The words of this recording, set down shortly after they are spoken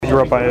you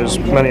were up by as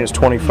many as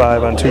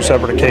 25 on 2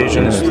 separate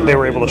occasions. They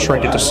were able to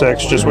shrink it to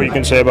 6. Just what you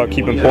can say about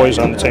keeping poise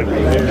on the team.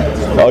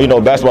 You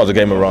know, basketball's a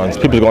game of runs.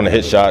 People are going to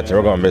hit shots, and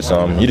we're going to miss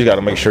some. You just got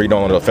to make sure you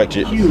don't want to affect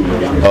it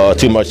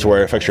too much to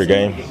where it affects your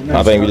game.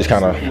 I think we just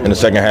kind of, in the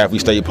second half, we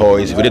stayed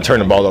poised. We didn't turn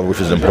the ball over, which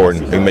was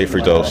important. We made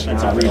free throws.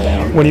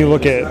 When you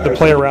look at the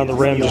play around the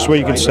rim, just what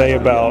you can say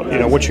about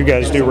what you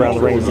guys do around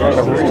the ring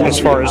as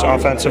far as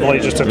offensively,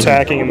 just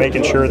attacking and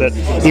making sure that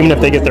even if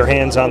they get their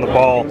hands on the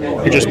ball,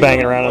 you're just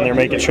banging around on there,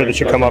 making sure that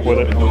you come up with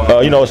it.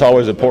 It's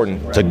always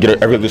important to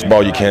get every loose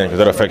ball you can because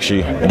that affects you.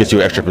 It gets you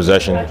an extra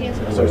possession.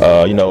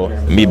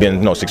 Me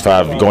being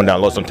 6'5", going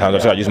down low sometimes, I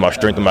just got to use my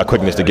strength and my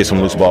quickness to get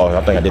some loose ball.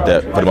 I think I did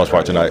that for the most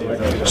part tonight.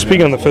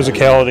 Speaking of the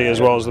physicality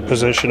as well as the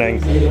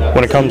positioning,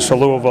 when it comes to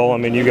Louisville, I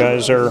mean, you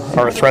guys are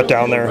a threat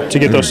down there to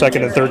get those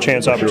second and third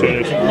chance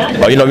opportunities.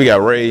 We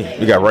got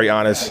Ray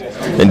Honest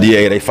and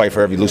DA. They fight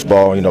for every loose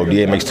ball.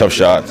 DA makes tough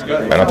shots,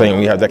 and I think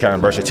we have that kind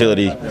of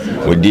versatility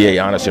with DA,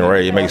 Honest, and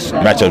Ray. It makes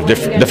matchups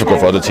difficult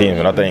for other teams,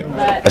 and I think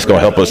that's going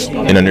to help us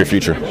in the near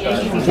future.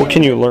 What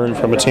can you learn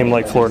from a team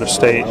like Florida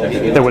State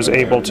that was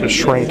able to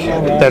shrink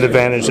that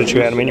advantage that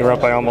you had? I mean, you were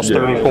up by almost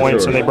 30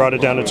 points, and they brought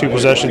it down to 2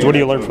 possessions. What do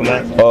you learn from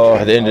that?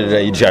 At the end of the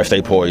day, you just got to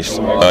stay poised.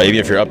 Even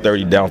if you're up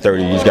 30, down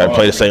 30, you just got to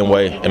play the same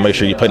way and make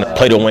sure you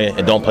play to win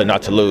and don't play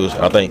not to lose.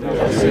 I think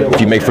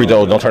if you make free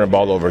throws, don't turn the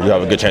ball over, you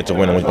have a good chance of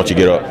winning once you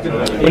get up.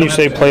 When you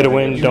say play to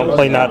win, don't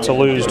play not to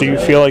lose, do you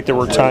feel like there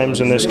were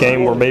times in this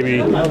game where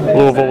maybe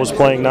Louisville was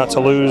playing not to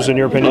lose? In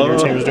your opinion, your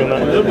team was doing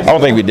that? I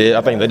don't think we did.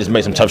 I think they just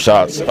made some tough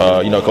shots.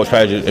 Coach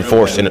Padgett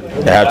enforced at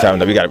halftime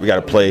that we got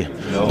to play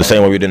the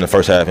same way we did in the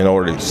first half in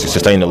order to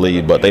sustain the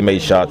lead. But they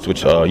made shots which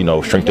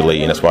shrink the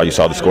lead, and that's why you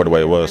saw the score the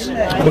way it was.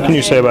 What can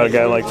you say about a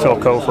guy like Phil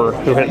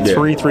Kofer who hit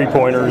 3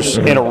 3-pointers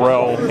in a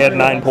row, had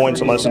 9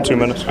 points in less than 2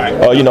 minutes?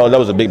 That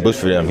was a big boost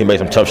for them. He made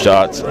some tough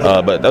shots,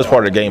 but that was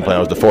part of the game plan. It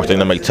was to force them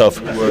to make tough,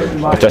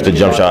 contested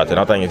jump shots, and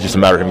I think it's just a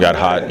matter of him got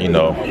hot. When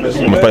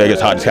a player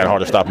gets hot, it's kind of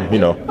hard to stop him.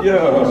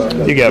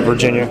 You got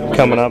Virginia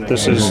coming up.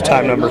 This is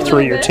time number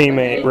 3. Your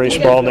teammate Ray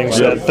Spalding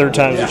said third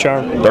time's a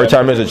charm. Third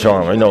time is a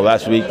charm.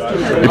 Last week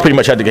we pretty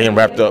much had the game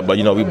wrapped up, but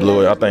we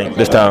blew it. I think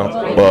this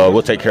time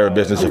we'll take care of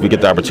business if we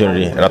get the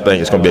opportunity, and I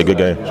think it's going to be a good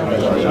game.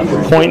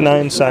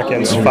 0.9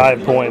 seconds,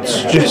 5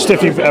 points. Just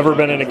if you've ever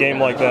been in a game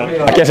like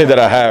that. I can't say that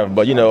I have,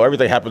 but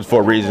everything happens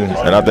for a reason,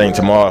 and I think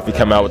tomorrow if we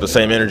come out with the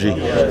same energy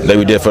that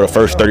we did for the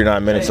first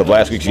 39 minutes of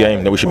last week's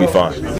game, then we should be fine.